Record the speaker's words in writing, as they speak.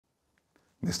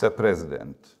Mr.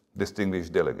 President,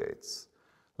 distinguished delegates,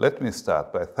 let me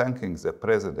start by thanking the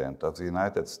President of the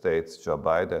United States, Joe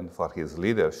Biden, for his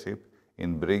leadership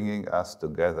in bringing us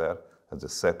together at the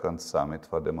Second Summit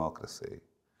for Democracy.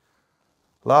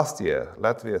 Last year,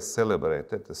 Latvia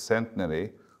celebrated the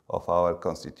centenary of our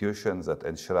constitution that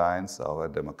enshrines our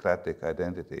democratic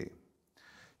identity.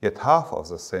 Yet half of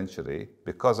the century,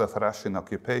 because of Russian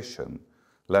occupation,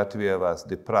 Latvia was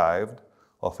deprived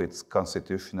of its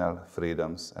constitutional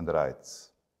freedoms and rights.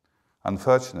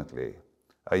 Unfortunately,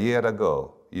 a year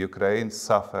ago, Ukraine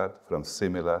suffered from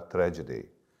similar tragedy.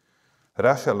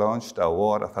 Russia launched a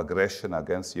war of aggression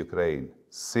against Ukraine,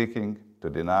 seeking to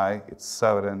deny its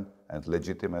sovereign and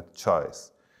legitimate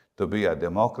choice to be a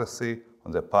democracy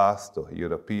on the path to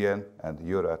European and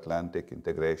Euro-Atlantic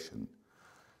integration.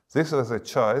 This was a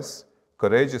choice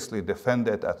courageously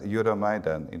defended at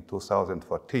Euromaidan in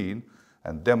 2014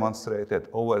 and demonstrated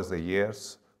over the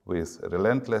years with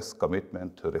relentless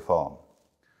commitment to reform.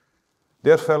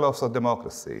 Dear fellows of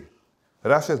democracy,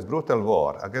 Russia's brutal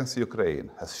war against Ukraine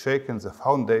has shaken the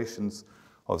foundations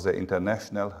of the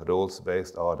international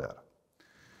rules-based order.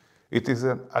 It is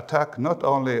an attack not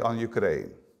only on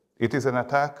Ukraine, it is an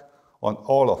attack on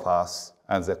all of us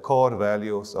and the core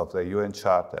values of the UN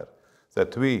Charter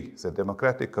that we, the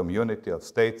democratic community of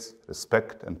states,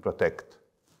 respect and protect.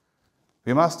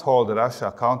 We must hold Russia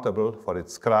accountable for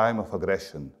its crime of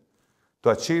aggression. To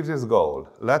achieve this goal,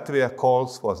 Latvia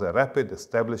calls for the rapid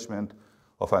establishment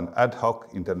of an ad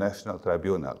hoc international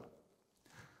tribunal.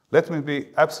 Let me be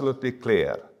absolutely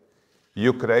clear.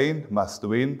 Ukraine must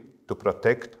win to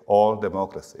protect all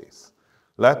democracies.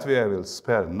 Latvia will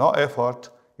spare no effort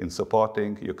in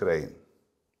supporting Ukraine.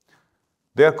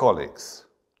 Dear colleagues,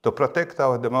 to protect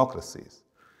our democracies,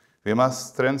 we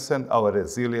must strengthen our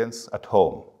resilience at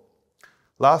home.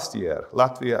 Last year,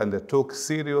 Latvia undertook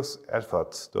serious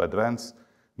efforts to advance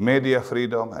media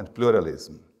freedom and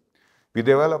pluralism. We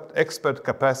developed expert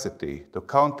capacity to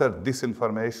counter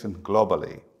disinformation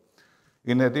globally.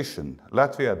 In addition,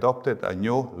 Latvia adopted a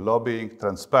new lobbying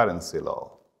transparency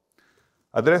law.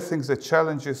 Addressing the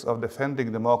challenges of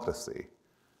defending democracy,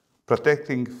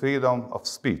 protecting freedom of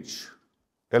speech,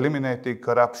 eliminating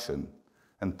corruption,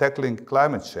 and tackling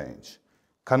climate change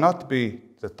cannot be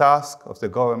the task of the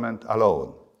government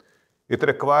alone. It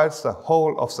requires a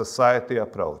whole-of-society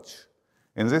approach.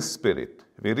 In this spirit,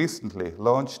 we recently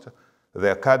launched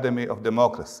the Academy of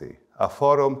Democracy, a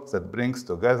forum that brings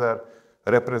together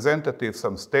representatives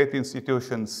from state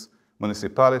institutions,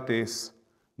 municipalities,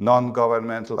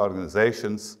 non-governmental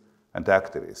organizations, and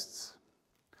activists.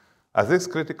 At this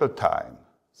critical time,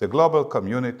 the global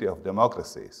community of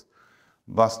democracies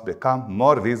must become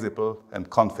more visible and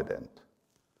confident.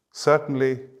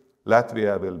 Certainly,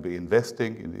 Latvia will be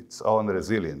investing in its own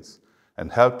resilience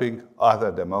and helping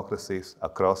other democracies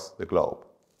across the globe.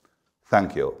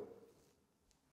 Thank you.